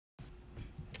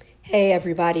Hey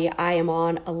everybody, I am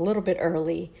on a little bit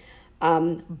early,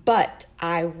 but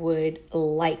I would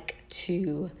like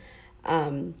to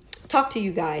talk to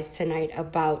you guys tonight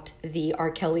about the R.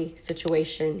 Kelly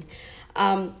situation.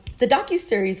 The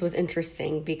docu-series was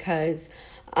interesting because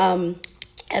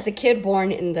as a kid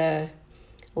born in the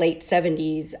late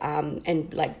 70s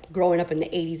and like growing up in the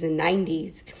 80s and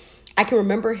 90s, I can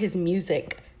remember his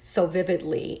music so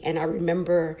vividly, and I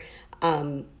remember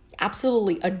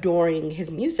absolutely adoring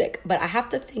his music. But I have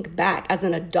to think back as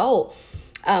an adult,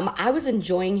 I was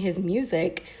enjoying his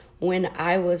music when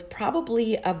I was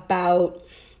probably about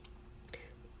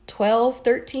 12,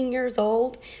 13 years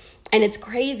old. And it's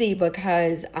crazy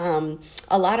because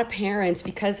a lot of parents,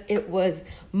 because it was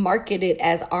marketed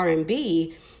as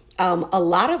R&B, a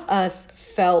lot of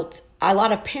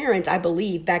parents, I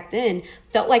believe, back then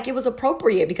felt like it was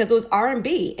appropriate because it was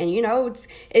R&B. And, you know,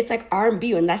 it's like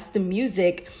R&B, and that's the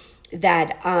music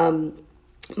that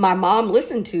my mom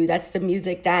listened to. That's the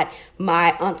music that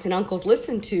my aunts and uncles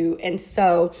listened to. And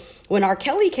so when R.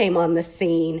 Kelly came on the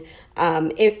scene,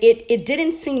 it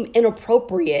didn't seem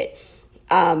inappropriate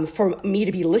for me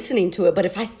to be listening to it. But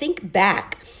if I think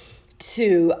back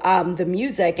to the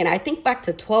music, and I think back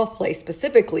to 12 Play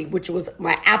specifically, which was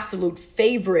my absolute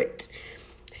favorite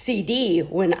CD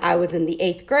when I was in the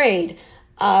 8th grade,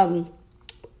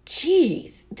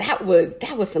 geez, that was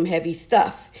some heavy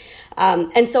stuff.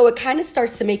 And so it kind of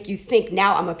starts to make you think.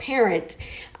 Now I'm a parent,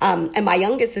 and my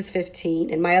youngest is 15,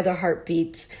 and my other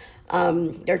heartbeats,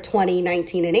 they're 20,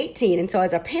 19, and 18. And so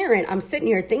as a parent, I'm sitting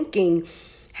here thinking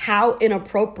how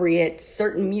inappropriate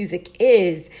certain music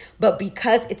is, but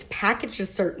because it's packaged a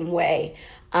certain way,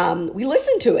 we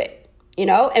listen to it, you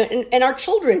know, and our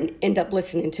children end up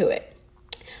listening to it.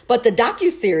 But the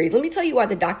docu-series, let me tell you why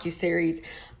the docu-series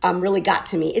really got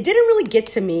to me. It didn't really get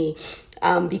to me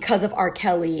because of R.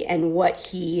 Kelly and what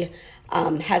he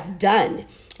has done.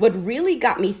 What really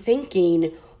got me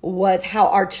thinking was how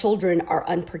our children are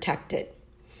unprotected,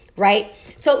 right?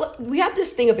 So we have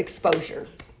this thing of exposure,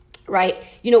 right?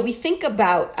 You know, we think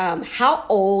about how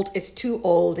old is too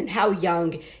old and how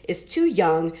young is too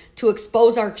young to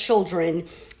expose our children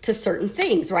to certain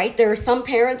things, right? There are some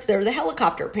parents, they're the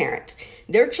helicopter parents.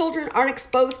 Their children aren't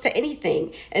exposed to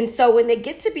anything. And so when they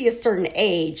get to be a certain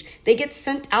age, they get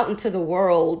sent out into the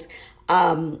world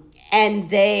and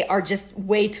they are just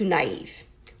way too naive.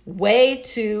 Way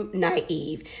too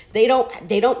naive. They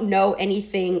don't know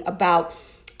anything about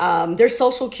their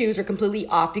social cues are completely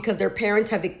off because their parents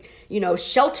have, you know,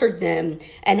 sheltered them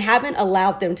and haven't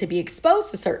allowed them to be exposed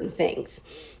to certain things.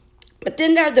 But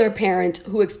then there are their parents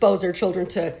who expose their children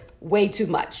to way too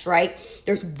much, right?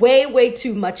 There's way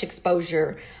too much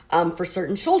exposure for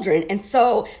certain children. And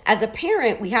so as a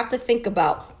parent, we have to think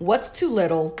about what's too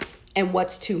little and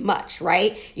what's too much,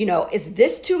 right? You know, is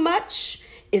this too much?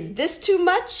 Is this too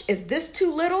much? Is this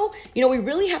too little? You know, we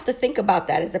really have to think about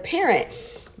that as a parent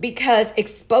because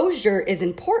exposure is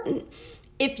important.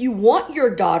 If you want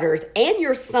your daughters and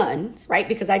your sons, right?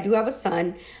 Because I do have a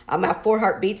son. I have 4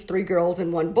 heartbeats, 3 girls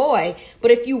and 1 boy. But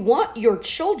if you want your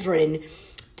children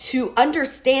to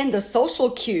understand the social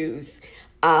cues,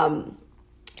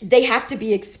 they have to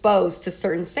be exposed to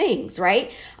certain things,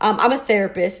 right? I'm a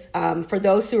therapist. For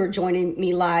those who are joining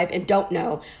me live and don't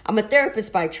know, I'm a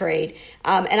therapist by trade.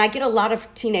 And I get a lot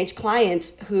of teenage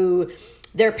clients who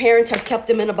their parents have kept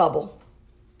them in a bubble,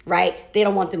 right? They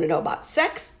don't want them to know about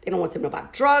sex. They don't want them to know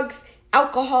about drugs,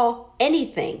 alcohol,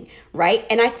 anything, right?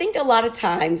 And I think a lot of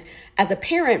times as a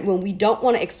parent, when we don't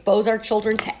want to expose our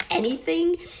children to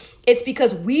anything, it's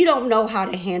because we don't know how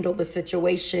to handle the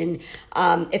situation.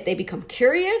 If they become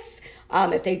curious,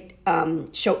 if they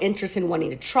show interest in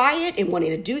wanting to try it and wanting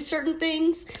to do certain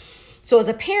things. So as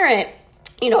a parent,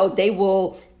 you know, they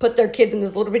will put their kids in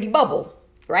this little bitty bubble,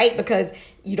 right? Because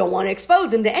you don't want to expose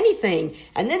them to anything.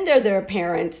 And then there are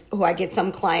parents who I get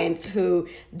some clients who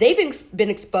they've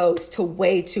been exposed to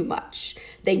way too much.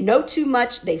 They know too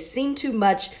much. They've seen too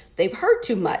much. They've heard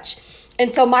too much.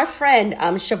 And so my friend,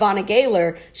 Shavonna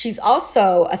Gaylor, she's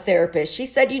also a therapist. She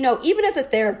said, you know, even as a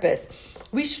therapist,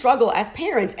 we struggle as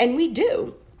parents, and we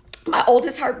do. My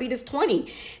oldest heartbeat is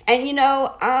 20. And, you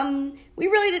know, we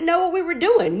really didn't know what we were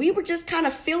doing. We were just kind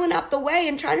of feeling out the way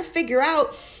and trying to figure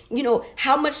out, you know,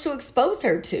 how much to expose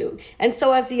her to. And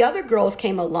so as the other girls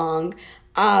came along,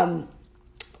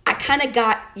 I kind of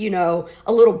got, you know,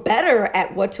 a little better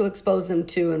at what to expose them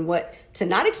to and what to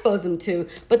not expose them to.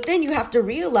 But then you have to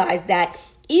realize that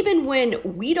even when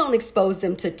we don't expose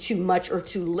them to too much or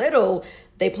too little,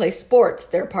 they play sports.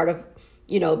 They're part of,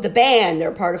 you know, the band.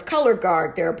 They're part of color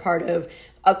guard. They're a part of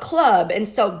a club. And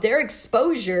so their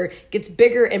exposure gets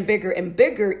bigger and bigger and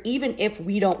bigger, even if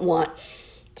we don't want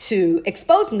to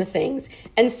expose them to things.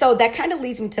 And so that kind of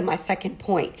leads me to my second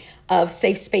point of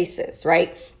safe spaces,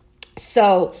 right?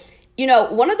 So,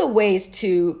 one of the ways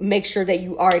to make sure that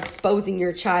you are exposing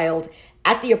your child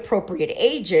at the appropriate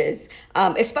ages,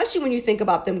 especially when you think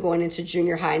about them going into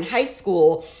junior high and high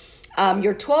school,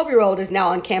 your 12-year-old is now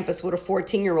on campus with a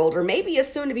 14-year-old or maybe a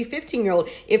soon-to-be 15-year-old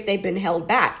if they've been held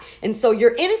back. And so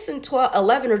your innocent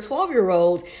 11 or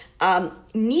 12-year-old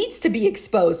needs to be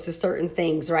exposed to certain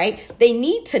things, right? They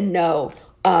need to know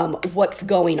what's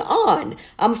going on.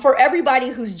 For everybody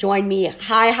who's joined me,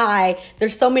 hi.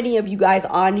 There's so many of you guys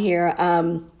on here.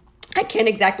 I can't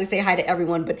exactly say hi to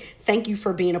everyone, but thank you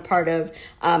for being a part of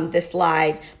this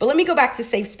live. But let me go back to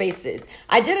safe spaces.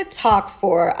 I did a talk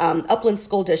for Upland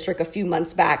School District a few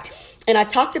months back, and I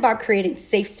talked about creating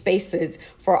safe spaces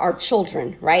for our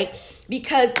children, right?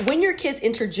 Because when your kids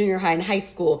enter junior high and high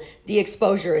school, the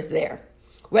exposure is there.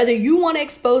 Whether you want to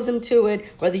expose them to it,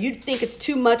 whether you think it's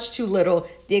too much, too little,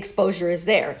 the exposure is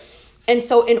there. And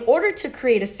so in order to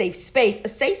create a safe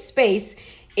space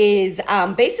is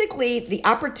basically the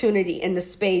opportunity in the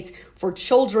space for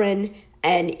children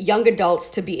and young adults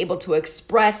to be able to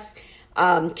express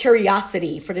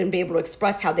curiosity, for them to be able to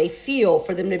express how they feel,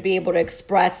 for them to be able to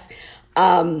express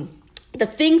the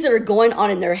things that are going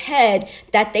on in their head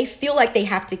that they feel like they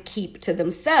have to keep to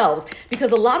themselves.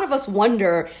 Because a lot of us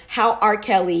wonder how R.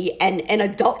 Kelly and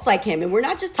adults like him, and we're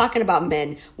not just talking about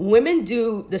men, women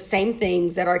do the same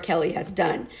things that R. Kelly has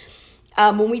done.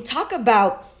 When we talk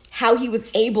about how he was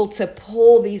able to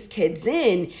pull these kids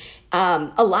in,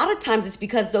 a lot of times it's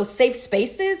because those safe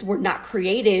spaces were not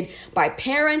created by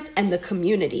parents and the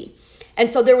community.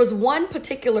 And so there was one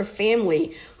particular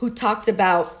family who talked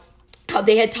about how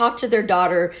they had talked to their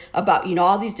daughter about,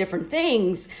 all these different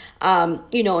things,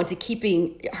 into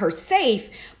keeping her safe.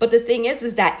 But the thing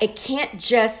is that it can't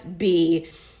just be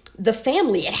the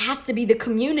family. It has to be the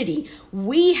community.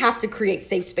 We have to create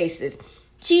safe spaces.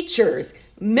 Teachers,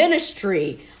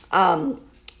 ministry,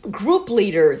 group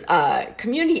leaders,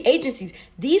 community agencies,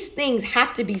 these things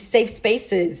have to be safe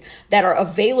spaces that are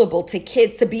available to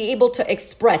kids to be able to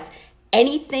express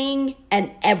anything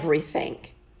and everything.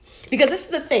 Because this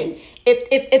is the thing,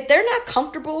 if they're not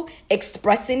comfortable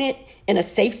expressing it in a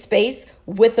safe space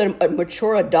with a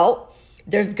mature adult,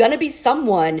 there's going to be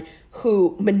someone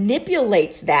who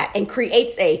manipulates that and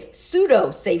creates a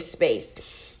pseudo safe space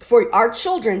for our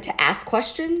children to ask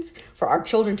questions, for our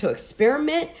children to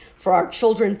experiment, for our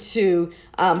children to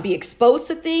be exposed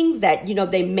to things that,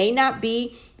 they may not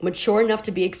be mature enough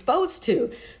to be exposed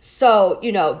to. So,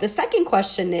 the second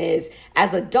question is,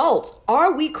 as adults,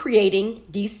 are we creating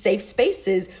these safe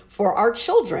spaces for our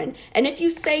children? And if you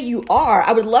say you are,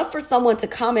 I would love for someone to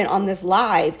comment on this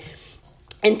live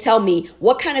and tell me,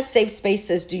 what kind of safe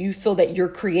spaces do you feel that you're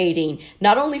creating,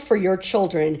 not only for your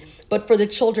children, but for the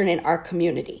children in our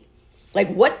community?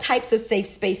 Like, what types of safe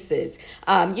spaces?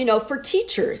 For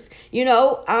teachers,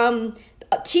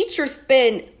 teachers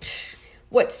spend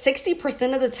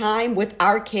 60% of the time with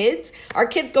our kids. Our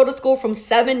kids go to school from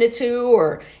 7 to 2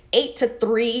 or 8 to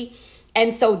 3.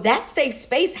 And so that safe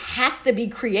space has to be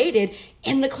created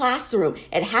in the classroom.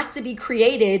 It has to be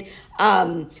created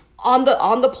on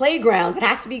the playgrounds. It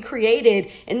has to be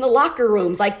created in the locker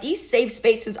rooms. Like, these safe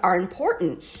spaces are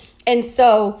important. And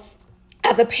so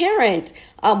as a parent,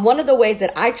 one of the ways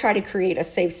that I try to create a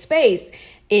safe space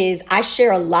is I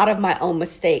share a lot of my own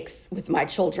mistakes with my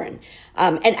children.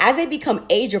 And as they become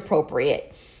age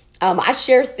appropriate, I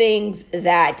share things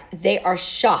that they are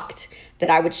shocked that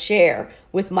I would share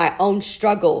with my own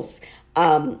struggles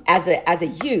as a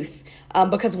youth.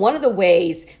 Because one of the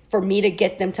ways for me to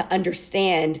get them to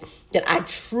understand that I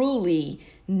truly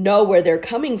know where they're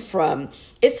coming from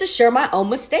is to share my own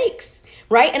mistakes,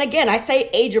 right? And again, I say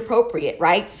age appropriate,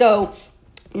 right? So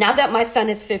now that my son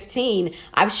is 15,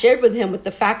 I've shared with him with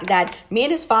the fact that me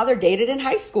and his father dated in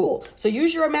high school. So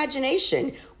use your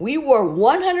imagination. We were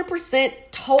 100%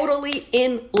 totally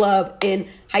in love in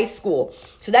high school.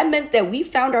 So that meant that we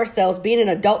found ourselves being in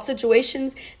adult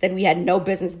situations that we had no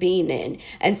business being in.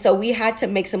 And so we had to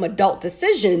make some adult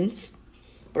decisions,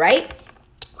 right?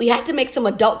 We had to make some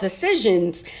adult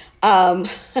decisions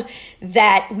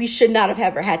that we should not have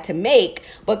ever had to make,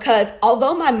 because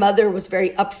although my mother was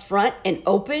very upfront and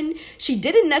open, she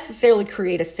didn't necessarily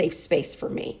create a safe space for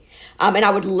me. And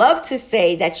I would love to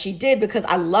say that she did, because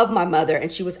I love my mother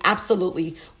and she was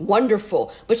absolutely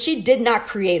wonderful, but she did not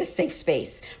create a safe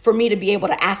space for me to be able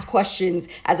to ask questions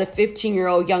as a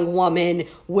 15-year-old young woman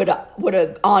with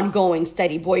an ongoing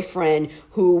steady boyfriend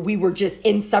who we were just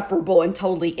inseparable and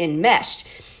totally enmeshed.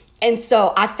 And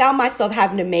so I found myself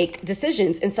having to make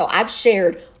decisions. And so I've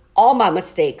shared all my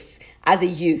mistakes as a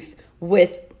youth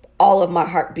with all of my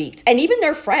heartbeats. And even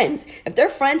their friends, if their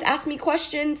friends ask me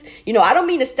questions, I don't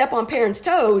mean to step on parents'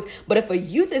 toes, but if a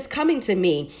youth is coming to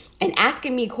me and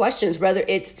asking me questions, whether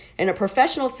it's in a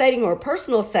professional setting or a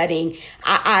personal setting,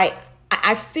 I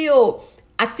feel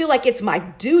like it's my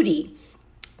duty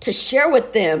to share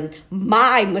with them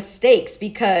my mistakes,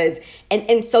 because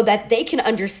and so that they can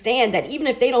understand that even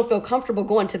if they don't feel comfortable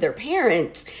going to their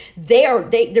parents,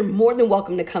 they're more than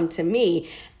welcome to come to me.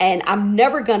 And I'm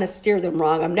never going to steer them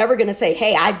wrong. I'm never going to say,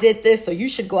 hey, I did this, so you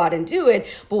should go out and do it.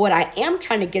 But what I am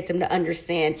trying to get them to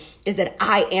understand is that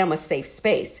I am a safe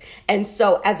space. And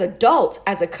so as adults,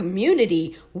 as a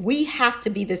community, we have to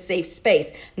be the safe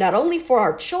space, not only for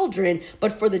our children,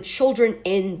 but for the children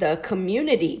in the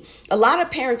community. A lot of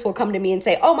parents will come to me and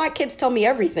say, oh, my kids tell me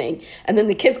everything. And then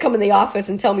the kids come in the office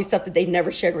and tell me stuff that they've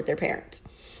never shared with their parents.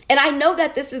 And I know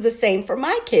that this is the same for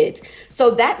my kids. So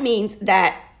that means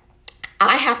that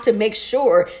I have to make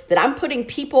sure that I'm putting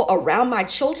people around my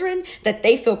children that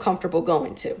they feel comfortable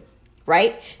going to,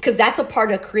 right? Because that's a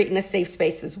part of creating a safe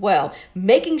space as well.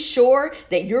 Making sure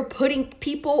that you're putting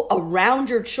people around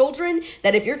your children,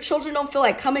 that if your children don't feel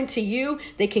like coming to you,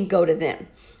 they can go to them,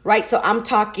 right? So I'm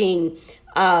talking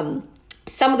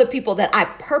some of the people that I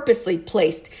purposely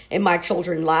placed in my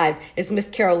children's lives is Miss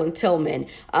Carolyn Tillman,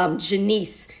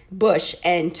 Janice Bush,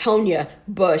 Antonia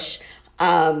Bush,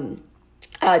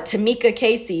 Tamika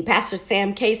Casey, Pastor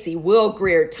Sam Casey, Will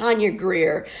Greer, Tanya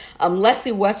Greer,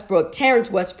 Leslie Westbrook,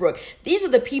 Terrence Westbrook. These are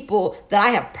the people that I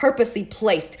have purposely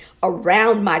placed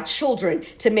around my children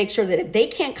to make sure that if they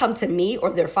can't come to me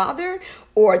or their father,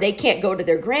 or they can't go to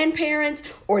their grandparents,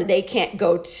 or they can't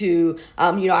go to,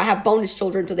 I have bonus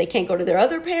children, so they can't go to their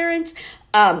other parents,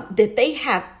 that they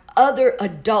have other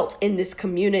adults in this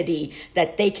community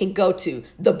that they can go to.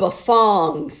 The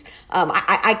Buffongs.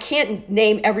 I can't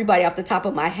name everybody off the top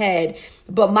of my head,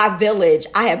 but my village,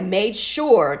 I have made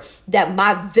sure that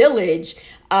my village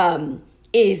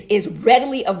is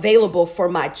readily available for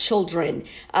my children.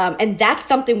 And that's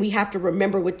something we have to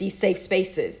remember with these safe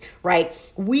spaces, right?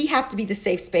 We have to be the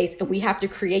safe space, and we have to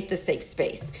create the safe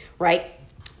space, right?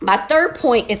 My third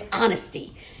point is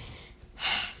honesty.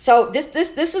 So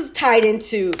this is tied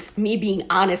into me being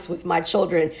honest with my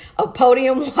children. A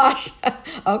podium wash.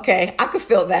 Okay, I could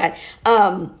feel that.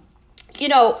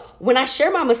 When I share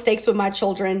my mistakes with my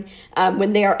children,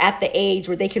 when they are at the age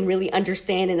where they can really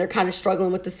understand and they're kind of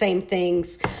struggling with the same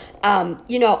things,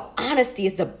 honesty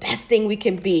is the best thing we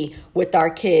can be with our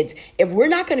kids. If we're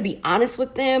not going to be honest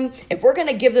with them, if we're going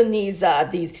to give them these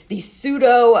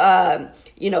pseudo,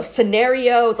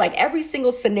 scenarios, like every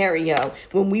single scenario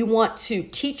when we want to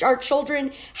teach our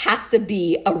children has to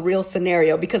be a real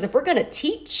scenario, because if we're going to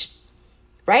teach,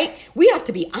 right, we have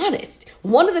to be honest.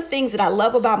 One of the things that I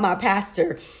love about my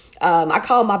pastor, I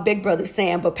call him my big brother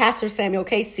Sam, but Pastor Samuel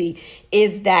Casey,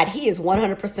 is that he is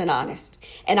 100% honest.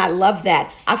 And I love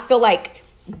that. I feel like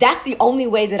that's the only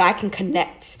way that I can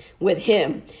connect with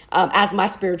him as my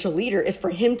spiritual leader, is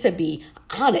for him to be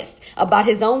honest about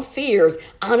his own fears,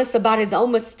 honest about his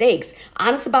own mistakes,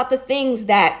 honest about the things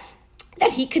that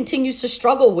he continues to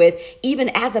struggle with, even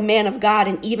as a man of God,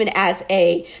 and even as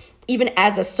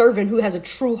a servant who has a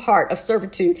true heart of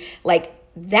servitude. Like,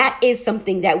 that is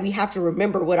something that we have to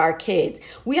remember with our kids.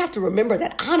 We have to remember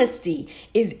that honesty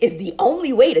is the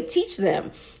only way to teach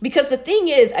them. Because the thing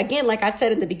is, again, like I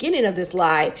said in the beginning of this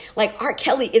live, like, R.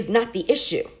 Kelly is not the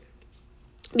issue.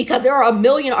 Because there are a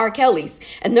million R. Kellys,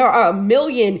 and there are a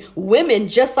million women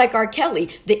just like R. Kelly.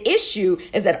 The issue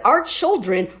is that our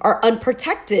children are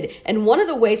unprotected. And one of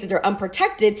the ways that they're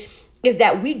unprotected is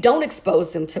that we don't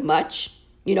expose them to much,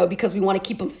 because we want to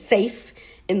keep them safe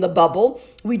in the bubble.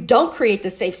 We don't create the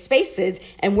safe spaces,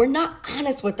 and we're not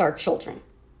honest with our children,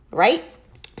 right?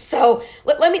 So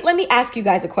let me ask you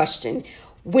guys a question.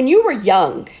 When you were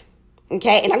young,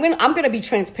 okay, and I'm gonna be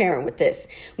transparent with this.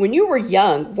 When you were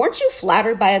young, weren't you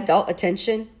flattered by adult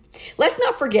attention? Let's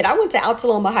not forget, I went to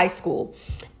Altaloma High School,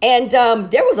 and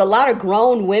there was a lot of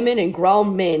grown women and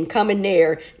grown men coming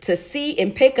there to see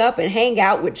and pick up and hang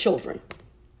out with children.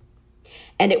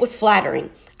 And it was flattering.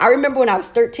 I remember when I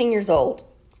was 13 years old.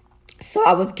 So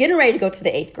I was getting ready to go to the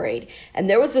 8th grade, and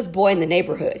there was this boy in the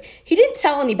neighborhood. He didn't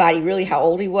tell anybody really how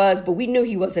old he was, but we knew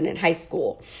he wasn't in high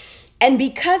school. And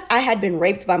because I had been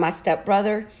raped by my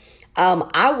stepbrother,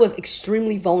 I was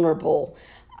extremely vulnerable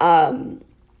and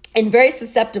very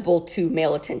susceptible to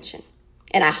male attention.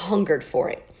 And I hungered for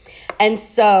it. And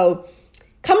so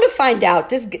come to find out,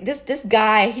 this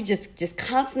guy, he just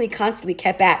constantly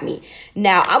kept at me.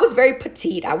 Now, I was very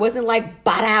petite. I wasn't like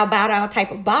bow down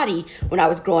type of body when I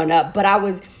was growing up, but I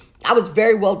was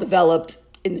very well developed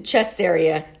in the chest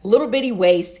area, little bitty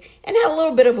waist, and had a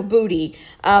little bit of a booty.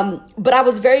 But I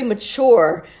was very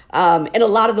mature in a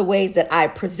lot of the ways that I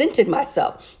presented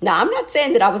myself. Now, I'm not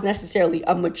saying that I was necessarily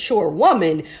a mature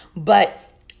woman, but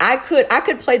I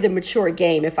could play the mature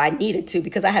game if I needed to,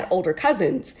 because I had older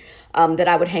cousins that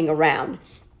I would hang around.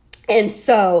 And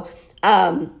so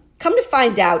come to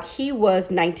find out, he was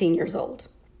 19 years old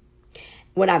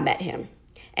when I met him.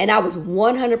 And I was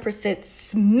 100%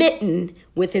 smitten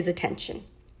with his attention.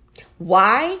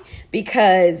 Why?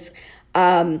 Because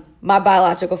my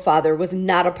biological father was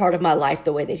not a part of my life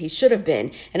the way that he should have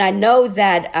been. And I know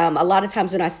that a lot of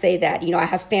times when I say that, I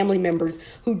have family members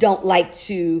who don't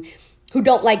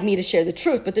like me to share the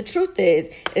truth. But the truth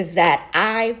is that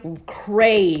I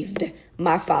craved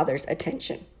my father's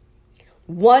attention.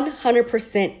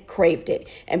 100% craved it.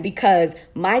 And because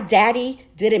my daddy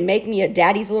didn't make me a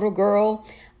daddy's little girl,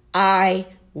 I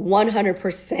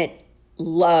 100%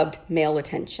 loved male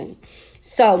attention.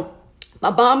 So my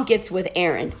mom gets with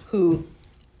Aaron, who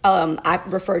I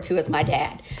refer to as my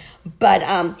dad.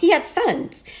 But he had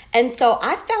sons. And so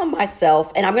I found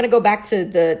myself, and I'm going to go back to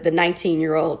the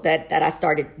 19-year-old that I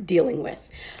started dealing with.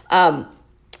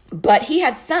 But he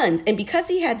had sons. And because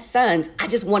he had sons, I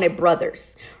just wanted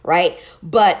brothers, right?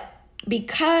 But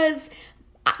because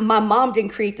my mom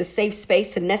didn't create the safe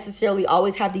space to necessarily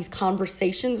always have these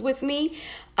conversations with me,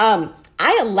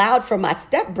 I allowed for my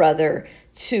stepbrother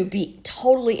to be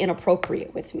totally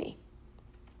inappropriate with me,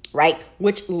 right?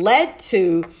 Which led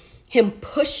to him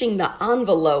pushing the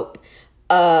envelope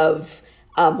of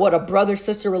what a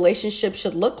brother-sister relationship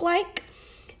should look like,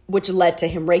 which led to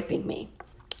him raping me.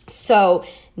 So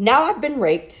now I've been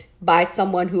raped by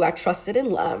someone who I trusted and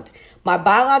loved. My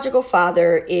biological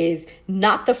father is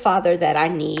not the father that I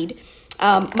need.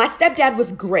 My stepdad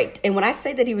was great. And when I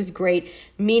say that he was great,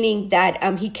 meaning that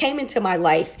he came into my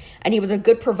life and he was a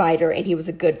good provider and he was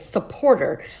a good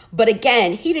supporter. But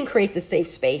again, he didn't create the safe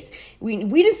space. We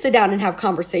didn't sit down and have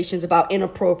conversations about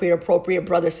appropriate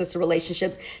brother-sister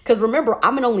relationships. Because remember,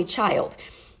 I'm an only child.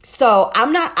 So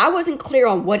I wasn't clear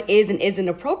on what is and isn't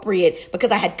appropriate because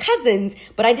I had cousins,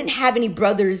 but I didn't have any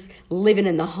brothers living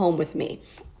in the home with me.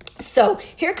 So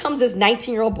here comes this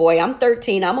 19-year-old boy. I'm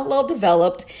 13. I'm a little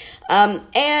developed.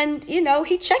 And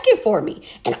he checking for me.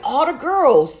 And all the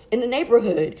girls in the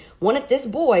neighborhood wanted this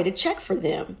boy to check for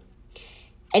them.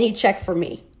 And he checked for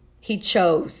me. He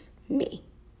chose me.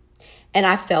 And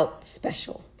I felt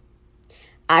special.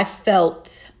 I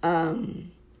felt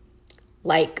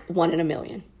like one in a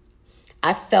million.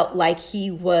 I felt like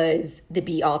he was the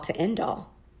be all to end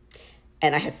all.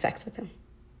 And I had sex with him.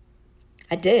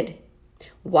 I did.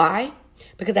 Why?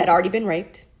 Because I'd already been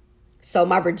raped. So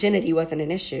my virginity wasn't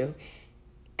an issue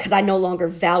because I no longer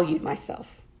valued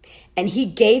myself. And he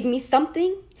gave me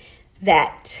something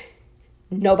that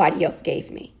nobody else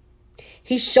gave me.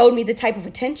 He showed me the type of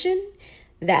attention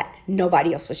that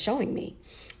nobody else was showing me.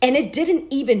 And it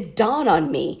didn't even dawn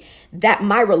on me that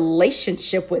my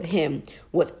relationship with him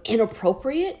was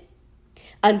inappropriate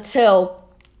until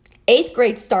 8th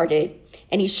grade started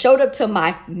and he showed up to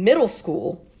my middle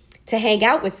school to hang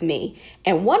out with me.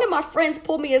 And one of my friends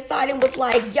pulled me aside and was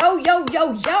like,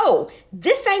 yo,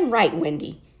 this ain't right,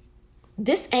 Wendy.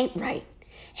 This ain't right.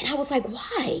 And I was like,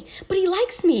 why? But he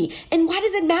likes me. And why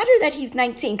does it matter that he's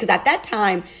 19? Because at that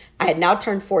time, I had now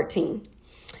turned 14.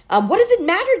 What does it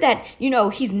matter that,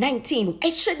 he's 19?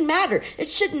 It shouldn't matter. It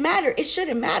shouldn't matter. It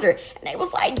shouldn't matter. And they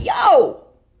was like, yo,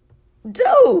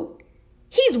 dude,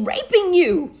 he's raping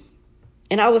you.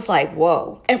 And I was like,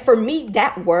 whoa. And for me,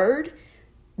 that word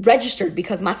registered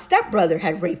because my stepbrother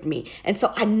had raped me. And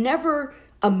so I never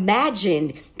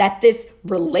imagined that this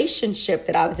relationship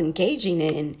that I was engaging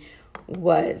in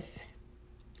was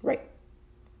rape.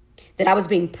 That I was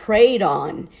being preyed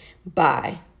on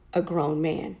by a grown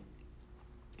man.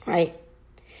 Right?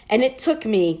 And it took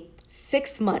me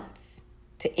 6 months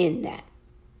to end that.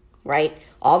 Right?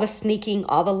 All the sneaking,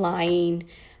 all the lying.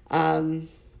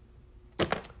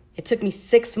 It took me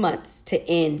 6 months to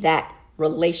end that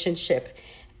relationship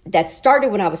that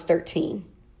started when I was 13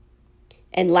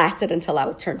 and lasted until I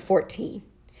was turned 14.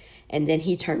 And then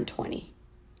he turned 20.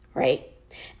 Right?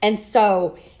 And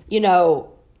so,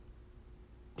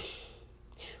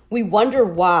 we wonder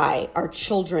why our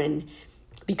children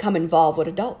become involved with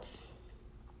adults.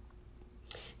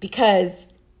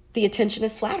 Because the attention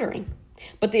is flattering.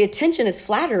 But the attention is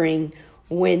flattering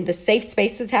when the safe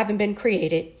spaces haven't been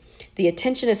created. The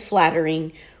attention is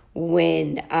flattering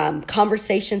when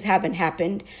conversations haven't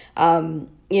happened.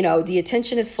 The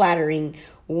attention is flattering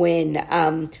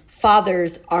when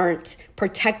fathers aren't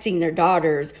protecting their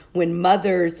daughters, when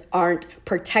mothers aren't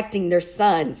protecting their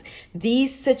sons.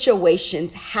 These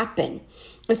situations happen.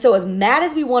 And so as mad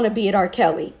as we want to be at R.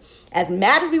 Kelly, as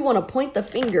mad as we want to point the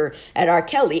finger at R.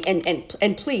 Kelly,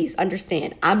 and please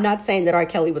understand, I'm not saying that R.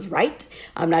 Kelly was right.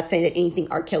 I'm not saying that anything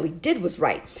R. Kelly did was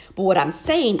right. But what I'm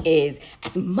saying is,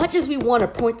 as much as we want to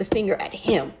point the finger at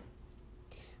him,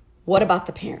 what about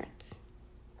the parents?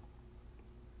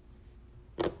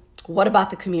 What about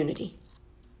the community?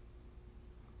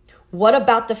 What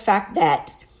about the fact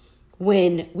that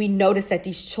when we notice that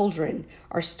these children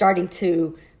are starting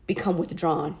to become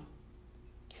withdrawn?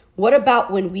 What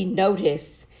about when we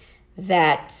notice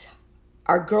that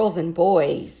our girls and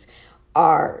boys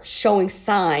are showing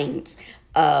signs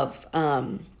of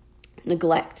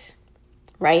neglect,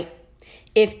 right?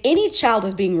 If any child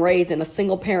is being raised in a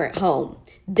single parent home,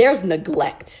 there's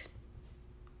neglect.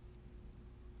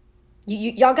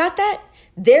 Y'all got that?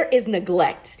 There is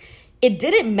neglect. It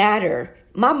didn't matter.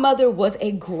 My mother was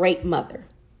a great mother,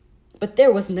 but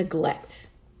there was neglect.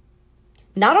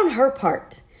 Not on her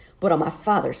part, but on my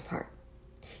father's part.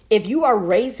 If you are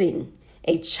raising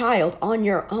a child on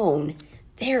your own,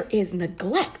 there is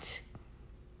neglect.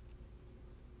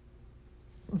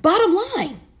 Bottom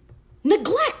line,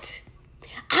 neglect.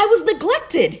 I was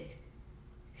neglected.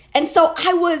 And so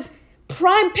I was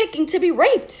prime picking to be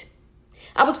raped.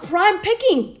 I was prime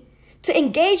picking to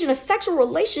engage in a sexual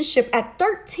relationship at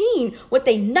 13 with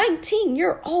a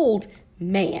 19-year-old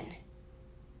man.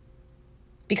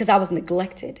 Because I was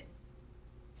neglected.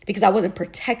 Because I wasn't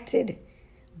protected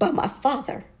by my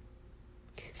father.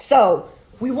 So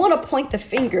we want to point the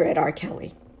finger at R.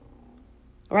 Kelly,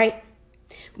 right?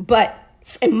 But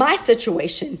in my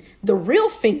situation, the real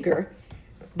finger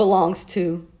belongs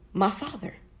to my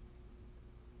father.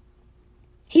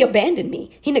 He abandoned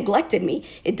me. He neglected me.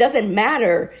 It doesn't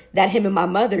matter that him and my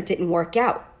mother didn't work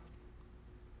out.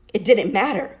 It didn't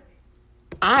matter.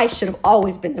 I should have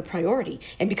always been the priority.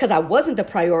 And because I wasn't the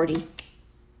priority,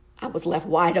 I was left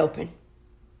wide open.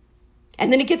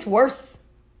 And then it gets worse,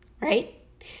 right?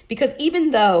 Because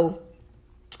even though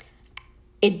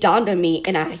it dawned on me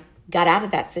and I got out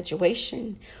of that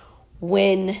situation,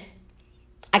 when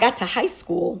I got to high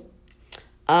school,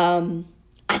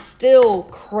 I still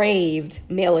craved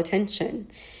male attention,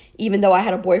 even though I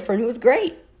had a boyfriend who was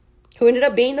great, who ended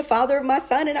up being the father of my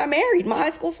son, and I married my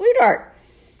high school sweetheart.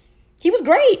 He was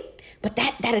great, but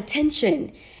that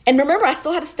attention. And remember, I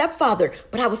still had a stepfather,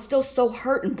 but I was still so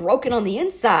hurt and broken on the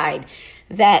inside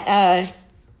that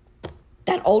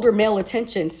that older male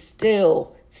attention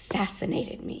still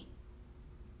fascinated me.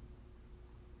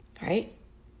 Right?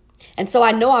 And so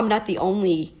I know I'm not the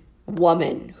only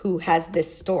woman who has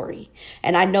this story.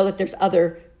 And I know that there's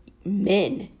other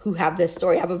men who have this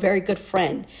story. I have a very good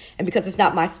friend. And because it's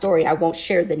not my story, I won't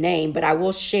share the name, but I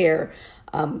will share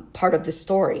part of the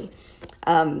story.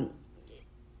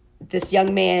 This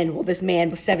young man, this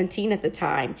man was 17 at the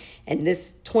time, and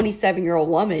this 27-year-old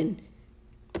woman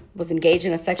was engaged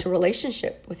in a sexual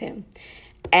relationship with him.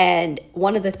 And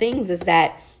one of the things is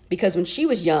that because when she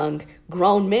was young,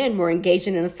 grown men were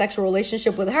engaging in a sexual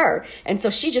relationship with her. And so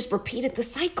she just repeated the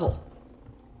cycle,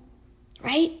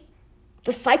 right?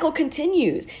 The cycle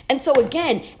continues. And so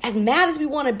again, as mad as we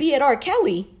want to be at R.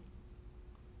 Kelly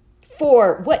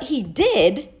for what he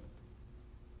did,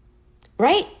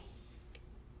 right?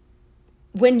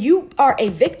 When you are a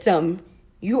victim,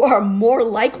 you are more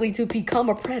likely to become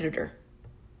a predator,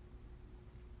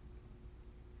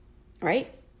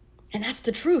 right? And that's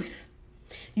the truth.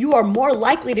 You are more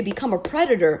likely to become a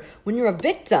predator when you're a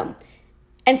victim.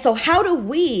 And so how do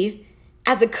we,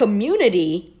 as a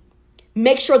community,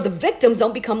 make sure the victims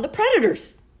don't become the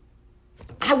predators?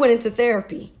 I went into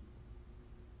therapy.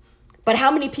 But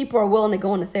how many people are willing to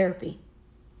go into therapy?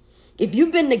 If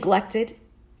you've been neglected,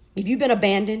 if you've been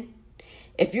abandoned,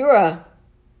 if you're a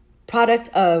product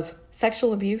of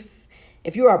sexual abuse,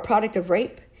 if you're a product of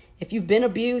rape, if you've been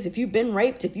abused, if you've been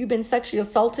raped, if you've been sexually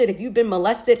assaulted, if you've been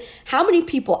molested, how many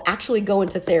people actually go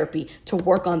into therapy to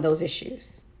work on those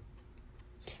issues?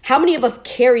 How many of us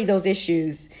carry those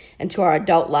issues into our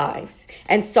adult lives?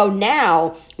 And so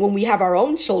now when we have our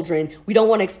own children, we don't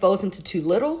want to expose them to too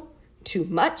little, too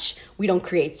much. We don't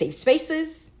create safe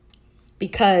spaces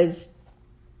because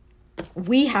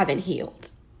we haven't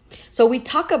healed. So we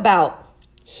talk about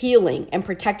healing and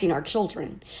protecting our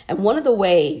children. And one of the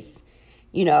ways,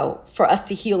 for us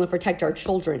to heal and protect our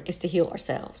children is to heal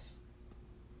ourselves.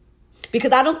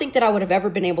 Because I don't think that I would have ever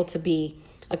been able to be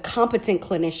a competent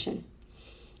clinician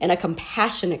and a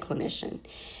compassionate clinician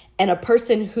and a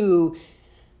person who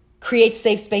creates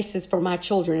safe spaces for my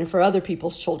children and for other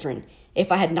people's children if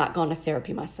I had not gone to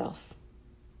therapy myself.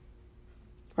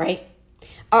 Right?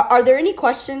 Are there any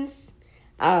questions?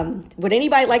 Would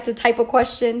anybody like to type a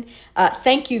question?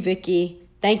 Thank you, Vicky.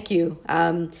 Thank you.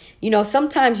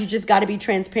 Sometimes you just got to be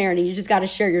transparent and you just got to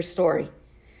share your story.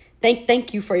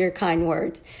 Thank you for your kind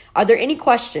words. Are there any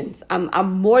questions?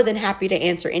 I'm more than happy to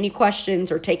answer any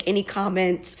questions or take any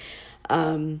comments.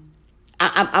 I'm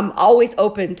always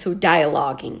open to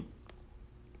dialoguing.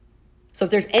 So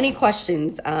if there's any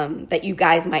questions that you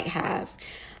guys might have,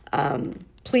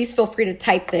 please feel free to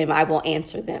type them. I will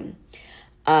answer them.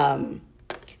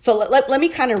 So let me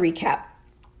kind of recap.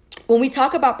 When we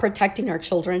talk about protecting our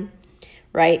children,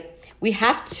 right, we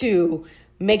have to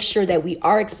make sure that we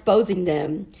are exposing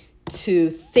them to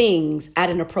things at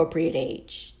an appropriate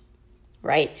age,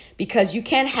 right? Because you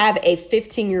can't have a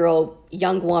 15-year-old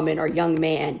young woman or young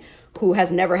man who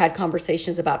has never had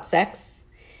conversations about sex,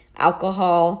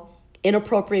 alcohol,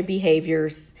 inappropriate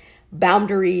behaviors,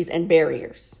 boundaries, and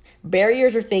barriers.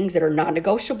 Barriers are things that are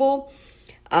non-negotiable.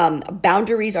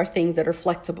 Boundaries are things that are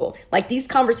flexible. Like, these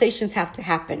conversations have to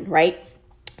happen, right?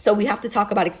 So we have to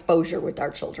talk about exposure with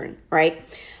our children, right?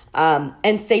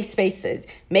 And safe spaces,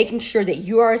 making sure that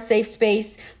you are a safe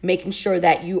space, making sure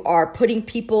that you are putting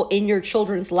people in your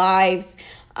children's lives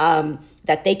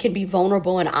that they can be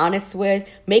vulnerable and honest with,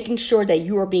 making sure that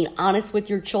you are being honest with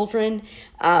your children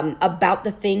about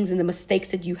the things and the mistakes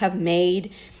that you have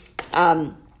made.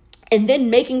 And then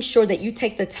making sure that you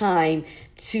take the time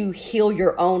to heal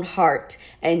your own heart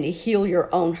and heal your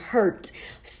own hurt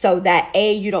so that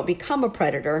A, you don't become a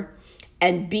predator,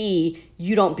 and B,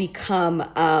 you don't continue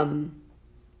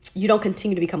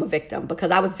to become a victim,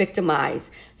 because I was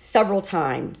victimized several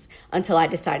times until I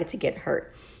decided to get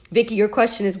hurt. Vicky, your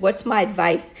question is, what's my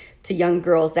advice to young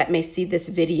girls that may see this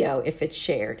video if it's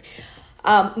shared?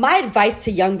 My advice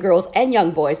to young girls and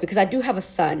young boys, because I do have a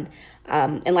son,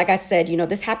 and like I said,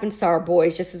 this happens to our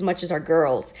boys just as much as our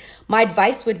girls. My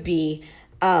advice would be,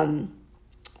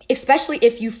 especially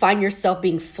if you find yourself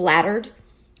being flattered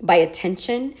by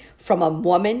attention from a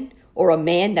woman or a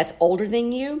man that's older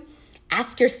than you,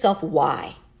 ask yourself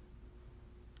why.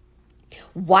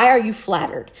 Why are you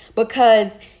flattered?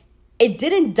 Because it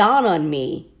didn't dawn on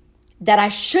me that I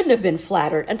shouldn't have been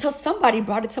flattered until somebody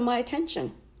brought it to my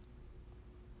attention.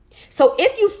 So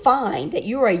if you find that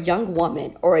you are a young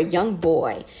woman or a young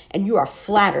boy and you are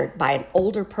flattered by an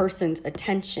older person's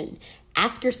attention,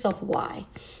 ask yourself why.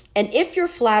 And if you're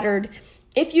flattered,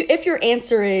 if your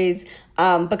answer is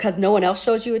because no one else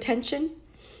shows you attention,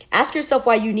 ask yourself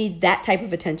why you need that type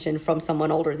of attention from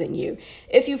someone older than you.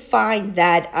 If you find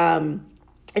that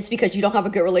it's because you don't have a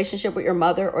good relationship with your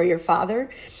mother or your father,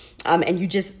 and you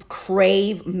just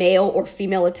crave male or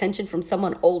female attention from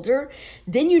someone older,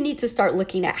 then you need to start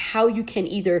looking at how you can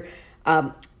either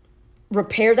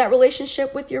repair that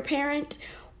relationship with your parent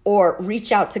or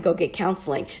reach out to go get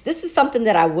counseling. This is something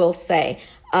that I will say.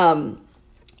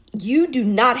 You do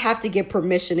not have to get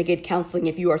permission to get counseling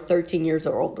if you are 13 years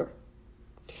or older.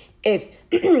 If,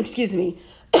 excuse me,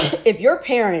 if your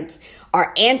parents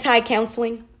are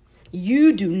anti-counseling,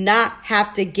 you do not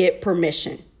have to get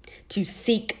permission to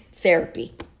seek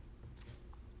therapy.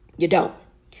 You don't.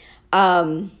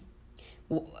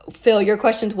 Phil, your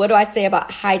questions, what do I say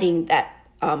about hiding that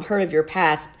hurt of your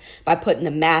past by putting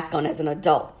the mask on as an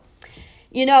adult?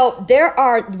 One of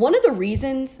the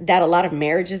reasons that a lot of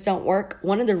marriages don't work,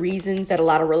 one of the reasons that a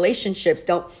lot of relationships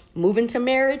don't move into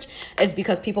marriage is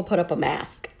because people put up a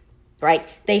mask, right?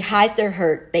 They hide their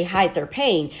hurt, they hide their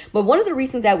pain. But one of the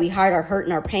reasons that we hide our hurt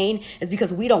and our pain is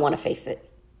because we don't want to face it.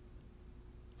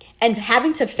 And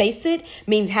having to face it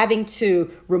means having to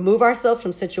remove ourselves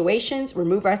from situations,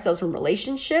 remove ourselves from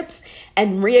relationships,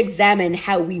 and re-examine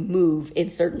how we move in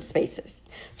certain spaces.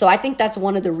 So I think that's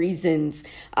one of the reasons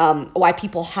why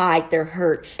people hide their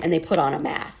hurt and they put on a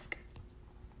mask.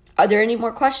 Are there any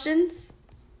more questions?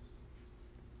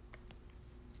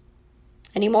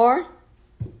 Any more?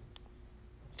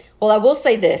 Well, I will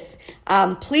say this.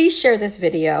 Please share this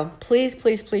video. Please,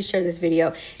 please, please share this video.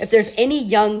 If there's any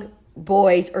young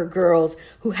boys or girls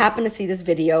who happen to see this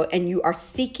video and you are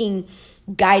seeking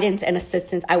guidance and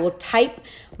assistance, I will type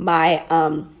my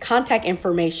contact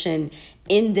information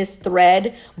in this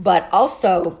thread, but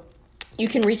also you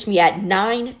can reach me at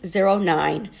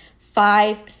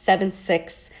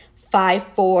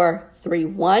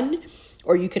 909-576-5431,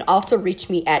 or you can also reach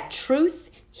me at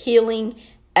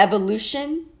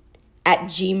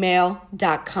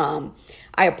truthhealingevolution@gmail.com.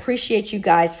 I appreciate you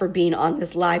guys for being on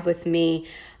this live with me.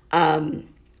 I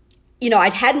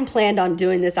hadn't planned on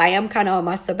doing this. I am kind of on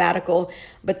my sabbatical,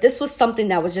 but this was something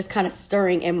that was just kind of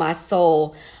stirring in my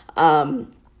soul,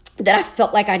 that I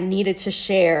felt like I needed to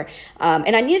share.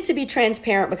 And I needed to be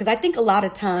transparent because I think a lot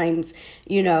of times,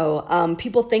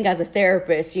 people think as a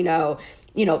therapist,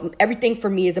 everything for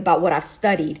me is about what I've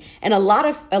studied. And a lot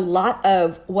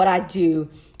of what I do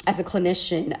as a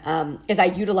clinician is I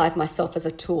utilize myself as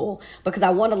a tool, because I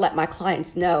want to let my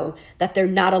clients know that they're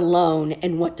not alone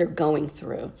in what they're going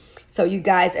through. So you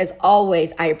guys, as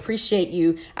always, I appreciate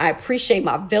you. I appreciate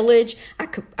my village.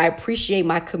 I appreciate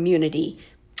my community.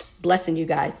 Blessing you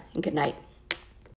guys, and good night.